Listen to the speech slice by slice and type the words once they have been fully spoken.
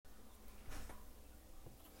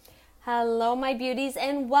Hello, my beauties,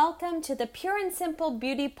 and welcome to the Pure and Simple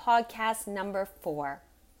Beauty Podcast number 4.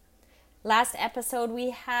 Last episode, we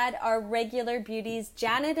had our regular beauties,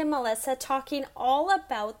 Janet and Melissa, talking all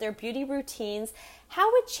about their beauty routines,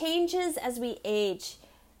 how it changes as we age.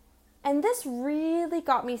 And this really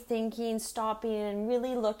got me thinking, stopping and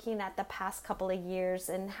really looking at the past couple of years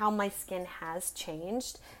and how my skin has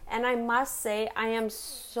changed. And I must say, I am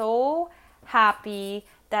so happy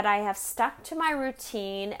that I have stuck to my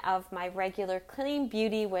routine of my regular clean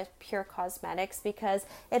beauty with Pure Cosmetics because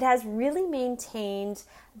it has really maintained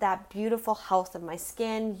that beautiful health of my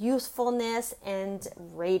skin, youthfulness, and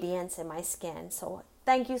radiance in my skin. So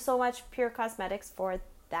thank you so much, Pure Cosmetics, for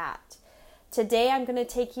that. Today I'm going to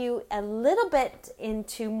take you a little bit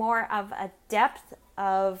into more of a depth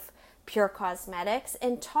of Pure Cosmetics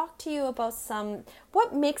and talk to you about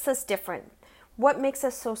what makes us different. What makes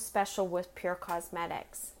us so special with Pure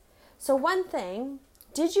Cosmetics? So one thing,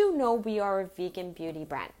 did you know we are a vegan beauty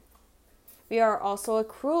brand? We are also a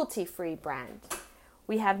cruelty-free brand.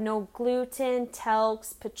 We have no gluten,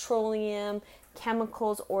 talcs, petroleum,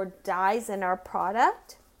 chemicals, or dyes in our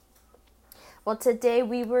product. Well, today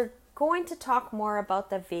we were going to talk more about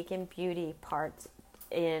the vegan beauty part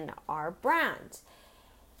in our brand.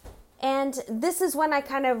 And this is when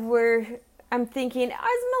I'm thinking, is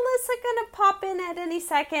Melissa going to pop in at any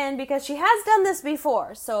second? Because she has done this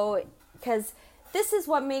before. So, because this is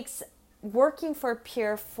what makes working for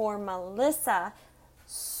Pure for Melissa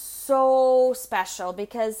so special.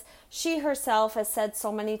 Because she herself has said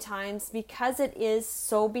so many times, because it is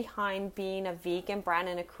so behind being a vegan brand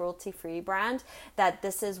and a cruelty-free brand, that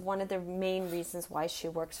this is one of the main reasons why she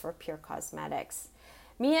works for Pure Cosmetics.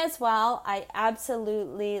 Me as well, I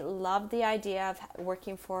absolutely love the idea of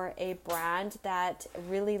working for a brand that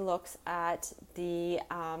really looks at the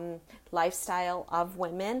lifestyle of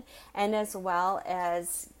women and as well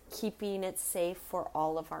as keeping it safe for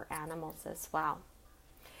all of our animals as well.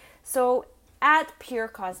 So at Pure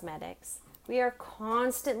Cosmetics, we are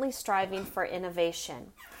constantly striving for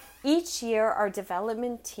innovation. Each year, our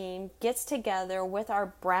development team gets together with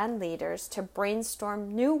our brand leaders to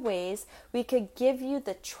brainstorm new ways we could give you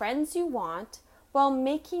the trends you want while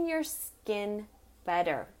making your skin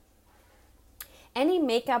better. Any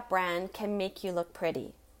makeup brand can make you look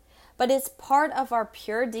pretty, but it's part of our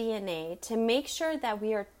Pure DNA to make sure that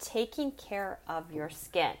we are taking care of your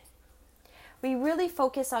skin. We really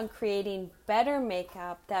focus on creating better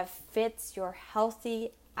makeup that fits your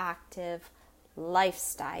healthy, active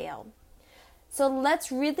lifestyle. So let's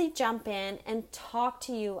really jump in and talk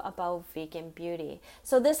to you about vegan beauty.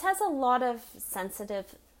 So this has a lot of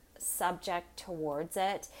sensitive subject towards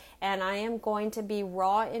it, and I am going to be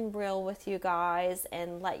raw and real with you guys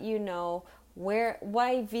and let you know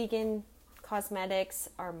why vegan cosmetics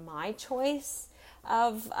are my choice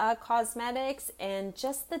of cosmetics and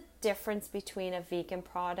just the difference between a vegan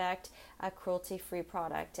product, a cruelty-free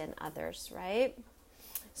product, and others, right?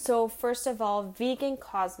 So first of all, vegan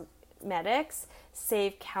cosmetics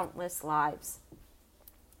save countless lives.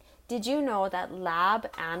 Did you know that lab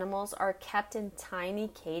animals are kept in tiny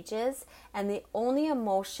cages and the only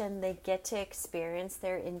emotion they get to experience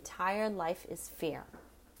their entire life is fear?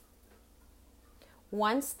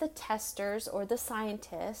 Once the testers or the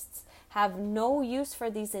scientists have no use for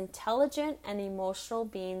these intelligent and emotional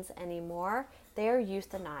beings anymore, they are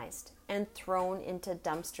euthanized and thrown into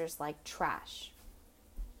dumpsters like trash.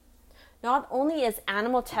 Not only is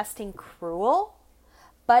animal testing cruel,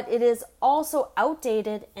 but it is also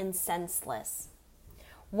outdated and senseless.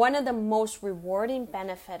 One of the most rewarding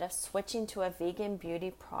benefits of switching to a vegan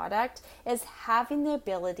beauty product is having the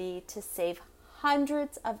ability to save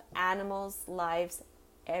hundreds of animals' lives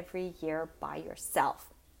every year by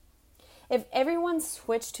yourself. If everyone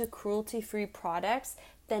switched to cruelty-free products,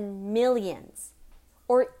 then millions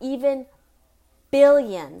or even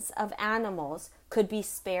billions of animals could be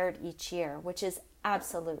spared each year, which is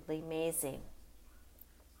absolutely amazing.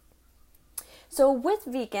 So with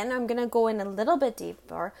vegan, I'm going to go in a little bit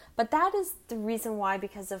deeper, but that is the reason why,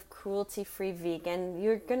 because of cruelty-free vegan,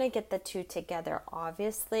 you're going to get the two together,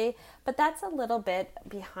 obviously, but that's a little bit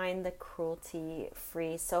behind the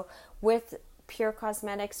cruelty-free. So with Pure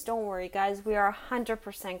Cosmetics, don't worry guys, we are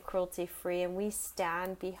 100% cruelty-free and we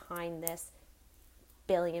stand behind this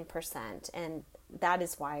 1,000,000%, and that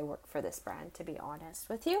is why I work for this brand, to be honest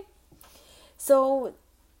with you. So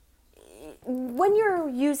when you're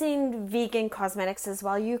using vegan cosmetics as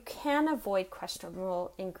well, you can avoid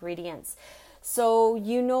questionable ingredients. So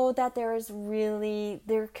you know that there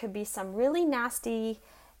could be some really nasty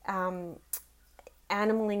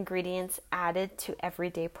animal ingredients added to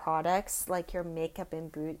everyday products like your makeup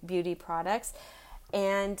and beauty products.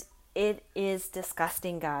 And it is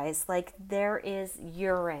disgusting, guys. Like, there is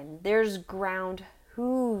urine, there's ground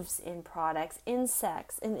hooves in products,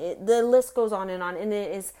 insects, and the list goes on, and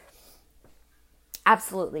it is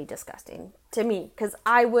absolutely disgusting to me, because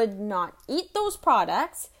I would not eat those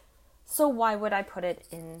products. So why would I put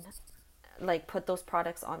those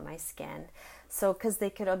products on my skin? So, because they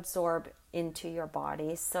could absorb into your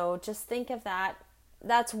body. So just think of that.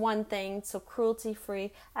 That's one thing. So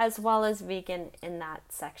cruelty-free as well as vegan in that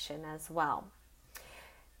section as well.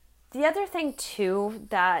 The other thing too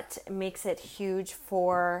that makes it huge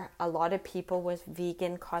for a lot of people with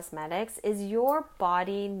vegan cosmetics is your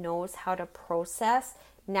body knows how to process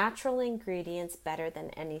natural ingredients better than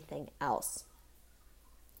anything else.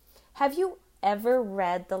 Have you ever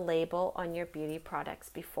read the label on your beauty products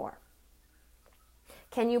before?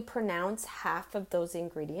 Can you pronounce half of those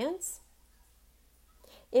ingredients?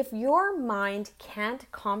 If your mind can't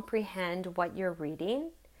comprehend what you're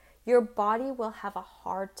reading, your body will have a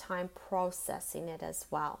hard time processing it as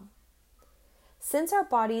well. Since our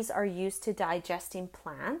bodies are used to digesting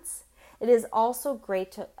plants, it is also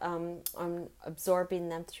great to absorbing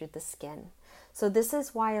them through the skin. So this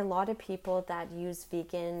is why a lot of people that use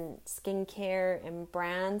vegan skincare and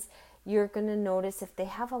brands, you're going to notice if they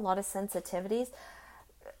have a lot of sensitivities,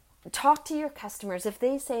 talk to your customers. If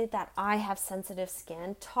they say that I have sensitive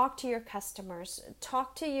skin, talk to your customers,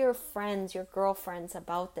 talk to your friends, your girlfriends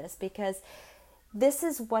about this, because this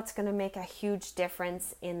is what's going to make a huge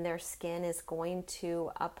difference in their skin, is going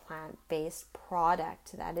to a plant-based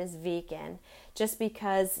product that is vegan, just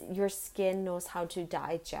because your skin knows how to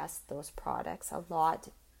digest those products a lot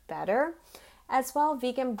better. As well,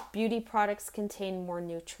 vegan beauty products contain more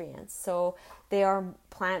nutrients. So they are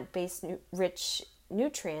plant-based rich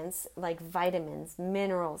nutrients like vitamins,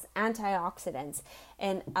 minerals, antioxidants,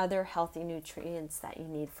 and other healthy nutrients that you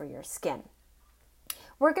need for your skin.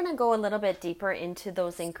 We're going to go a little bit deeper into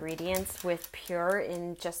those ingredients with Pure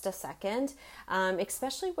in just a second,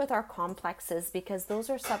 especially with our complexes, because those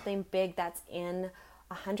are something big that's in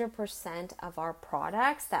 100% of our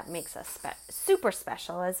products that makes us super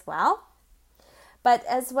special as well. But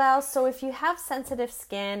as well, so if you have sensitive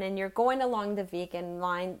skin and you're going along the vegan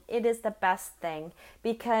line, it is the best thing,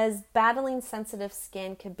 because battling sensitive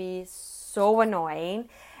skin could be so annoying.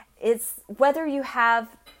 It's whether you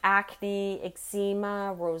have acne,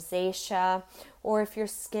 eczema, rosacea, or if your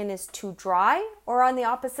skin is too dry, or on the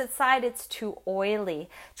opposite side, it's too oily.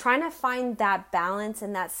 Trying to find that balance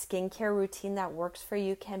and that skincare routine that works for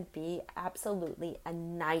you can be absolutely a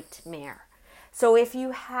nightmare. So if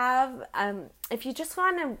you have, if you just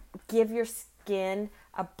want to give your skin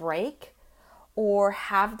a break or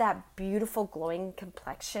have that beautiful glowing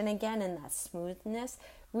complexion again and that smoothness,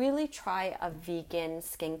 really try a vegan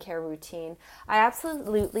skincare routine. I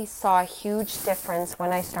absolutely saw a huge difference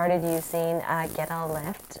when I started using Get a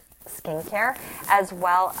Lift skincare, as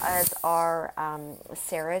well as our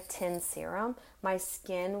Ceratin serum. My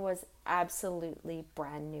skin was absolutely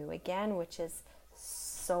brand new again, which is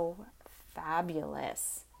so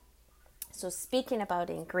fabulous. So speaking about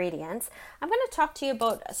ingredients, I'm going to talk to you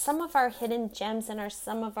about some of our hidden gems and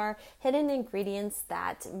some of our hidden ingredients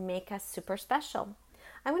that make us super special.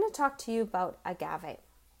 I'm going to talk to you about agave.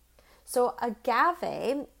 So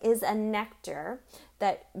agave is a nectar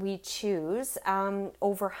that we choose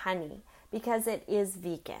over honey because it is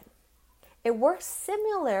vegan. It works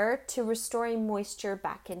similar to restoring moisture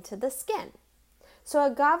back into the skin. So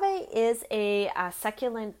agave is a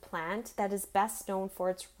succulent plant that is best known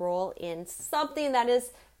for its role in something that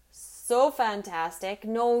is so fantastic.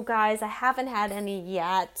 No, guys, I haven't had any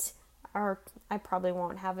yet, or I probably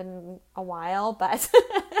won't have in a while, but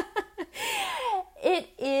it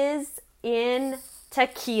is in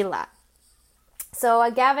tequila. So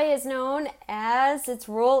agave is known as its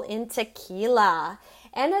role in tequila,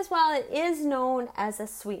 and as well, it is known as a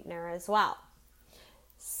sweetener as well.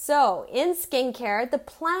 So in skincare, the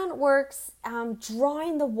plant works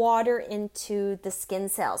drawing the water into the skin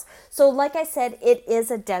cells. So like I said, it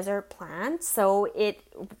is a desert plant, so it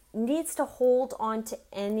needs to hold on to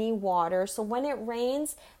any water. So when it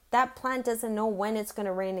rains, that plant doesn't know when it's going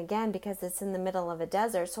to rain again because it's in the middle of a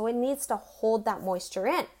desert. So it needs to hold that moisture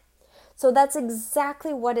in. So that's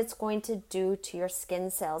exactly what it's going to do to your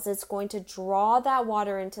skin cells. It's going to draw that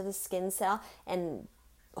water into the skin cell and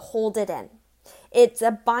hold it in. Its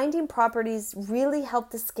binding properties really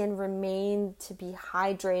help the skin remain to be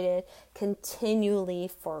hydrated continually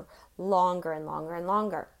for longer and longer and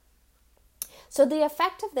longer. So the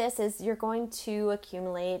effect of this is you're going to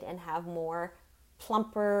accumulate and have more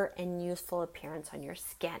plumper and youthful appearance on your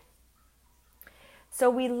skin. So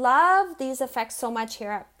we love these effects so much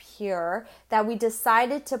here at Pure that we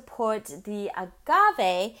decided to put the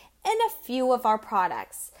agave in a few of our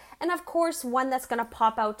products. And of course, one that's going to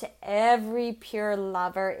pop out to every Pure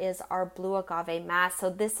lover is our blue agave mask. So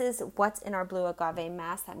this is what's in our blue agave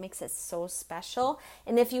mask that makes it so special.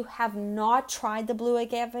 And if you have not tried the blue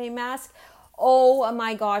agave mask, oh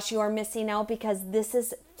my gosh, you are missing out, because this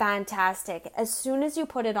is fantastic. As soon as you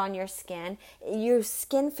put it on your skin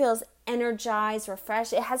feels energized,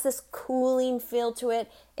 refreshed. It has this cooling feel to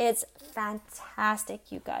it. It's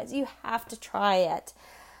fantastic, you guys. You have to try it.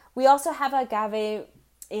 We also have agave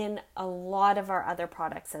in a lot of our other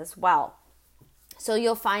products as well. So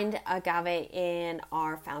you'll find agave in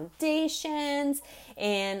our foundations,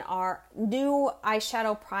 in our new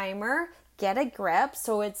eyeshadow primer, Get a Grip.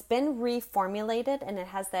 So it's been reformulated and it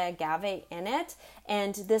has the agave in it.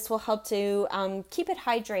 And this will help to keep it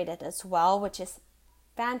hydrated as well, which is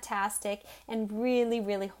fantastic, and really,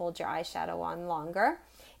 really hold your eyeshadow on longer.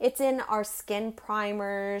 It's in our skin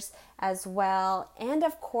primers as well. And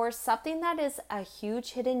of course, something that is a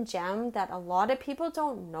huge hidden gem that a lot of people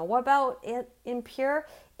don't know about it in Pure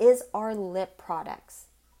is our lip products.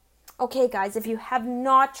 Okay, guys, if you have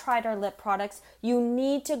not tried our lip products, you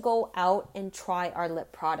need to go out and try our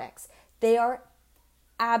lip products. They are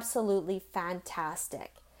absolutely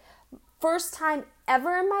fantastic. First time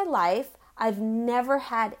ever in my life, I've never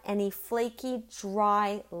had any flaky,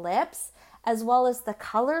 dry lips, as well as the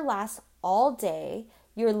color lasts all day.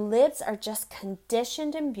 Your lips are just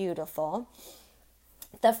conditioned and beautiful.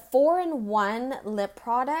 The 4-in-1 lip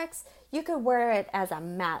products, you could wear it as a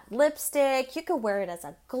matte lipstick, you could wear it as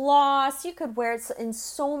a gloss, you could wear it in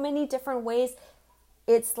so many different ways.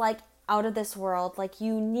 It's like out of this world. Like,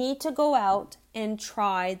 you need to go out and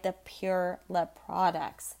try the Pure lip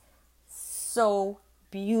products. So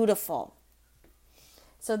beautiful.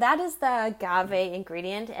 So that is the agave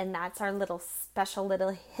ingredient, and that's our little special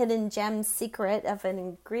little hidden gem secret of an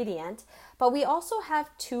ingredient. But we also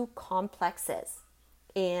have 2 complexes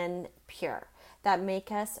in Pure that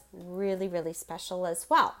make us really, really special as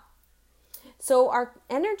well. So our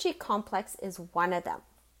energy complex is one of them.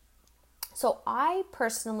 So I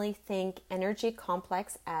personally think energy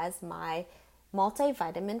complex as my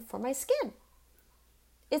multivitamin for my skin.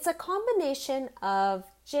 It's a combination of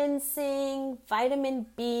ginseng, vitamin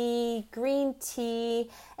B, green tea,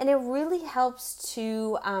 and it really helps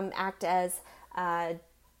to act as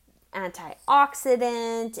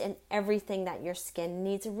antioxidant and everything that your skin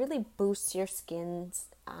needs. It really boosts your skin's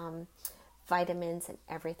vitamins and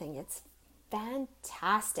everything. It's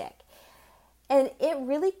fantastic. And it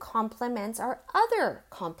really complements our other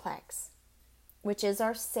complex, which is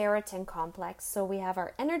our Ceratin complex. So we have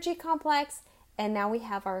our energy complex, and now we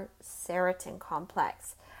have our Ceratin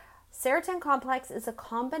complex. Ceratin complex is a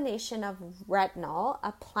combination of retinol,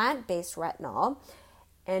 a plant-based retinol,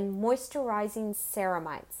 and moisturizing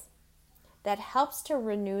ceramides that helps to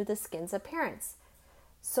renew the skin's appearance.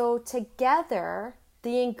 So together,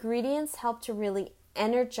 the ingredients help to really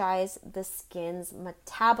energize the skin's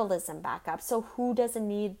metabolism back up. So who doesn't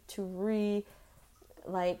need to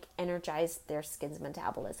energize their skin's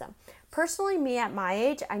metabolism? Personally, me at my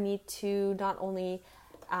age, I need to not only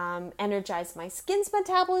energize my skin's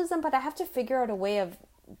metabolism, but I have to figure out a way of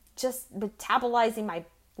just metabolizing my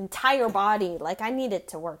entire body. Like, I need it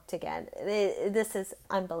to work again. This is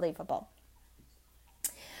unbelievable.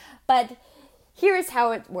 But here is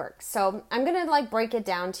how it works. So I'm going to break it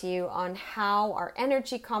down to you on how our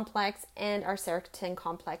energy complex and our Ceratin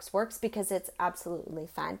complex works, because it's absolutely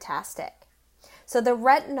fantastic. So the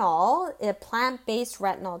retinol, a plant-based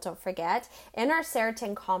retinol, don't forget, in our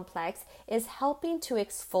Ceratin complex is helping to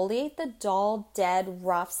exfoliate the dull, dead,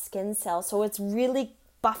 rough skin cells. So it's really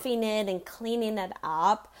buffing it and cleaning it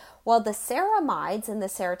up, while the ceramides in the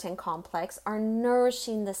Ceratin complex are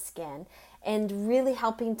nourishing the skin and really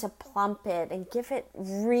helping to plump it and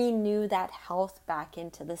renew that health back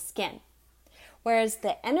into the skin. Whereas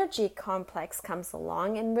the energy complex comes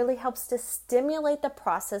along and really helps to stimulate the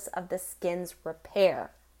process of the skin's repair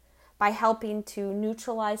by helping to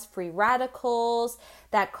neutralize free radicals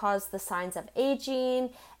that cause the signs of aging,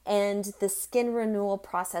 and the skin renewal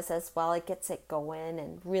process as well. It gets it going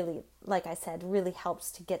and really, like I said, really helps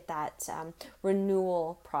to get that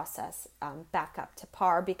renewal process back up to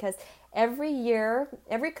par, because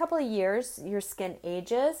every couple of years, your skin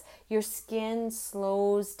ages, your skin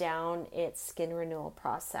slows down its skin renewal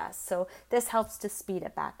process. So this helps to speed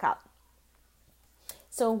it back up.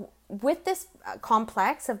 So with this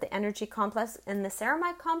complex of the energy complex and the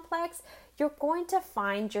ceramide complex, you're going to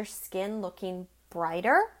find your skin looking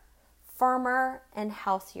brighter, firmer, and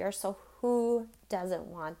healthier. So Who doesn't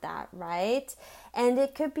want that, right? And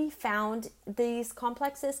it could be found, these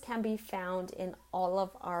complexes can be found in all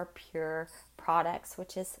of our Pure products,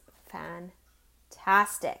 which is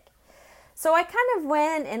fantastic. So I kind of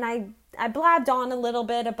went and I blabbed on a little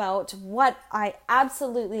bit about what I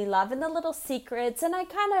absolutely love and the little secrets, and I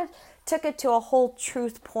kind of took it to a whole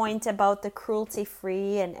truth point about the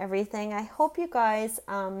cruelty-free and everything. I hope you guys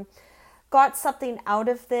got something out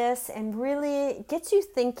of this and really gets you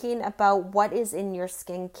thinking about what is in your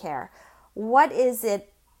skincare. What is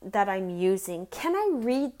it that I'm using? Can I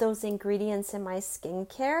read those ingredients in my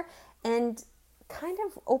skincare? And kind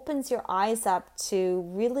of opens your eyes up to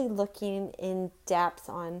really looking in depth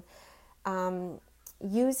on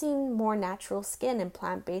using more natural skin and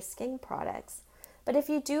plant-based skin products. But if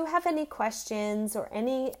you do have any questions or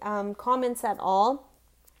any comments at all,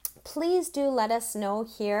 please do let us know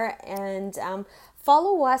here, and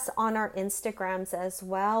follow us on our Instagrams as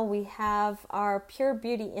well. We have our Pure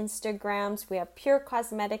Beauty Instagrams. We have Pure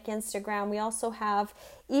Cosmetic Instagram. We also have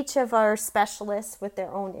each of our specialists with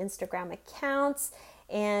their own Instagram accounts.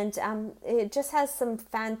 And it just has some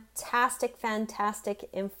fantastic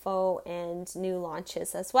info and new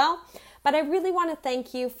launches as well. But I really want to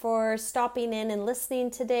thank you for stopping in and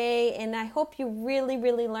listening today. And I hope you really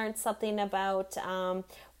learned something about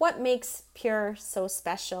what makes Pure so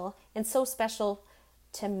special and so special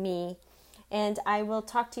to me. And I will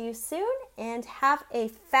talk to you soon, and have a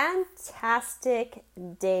fantastic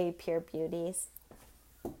day, Pure Beauties.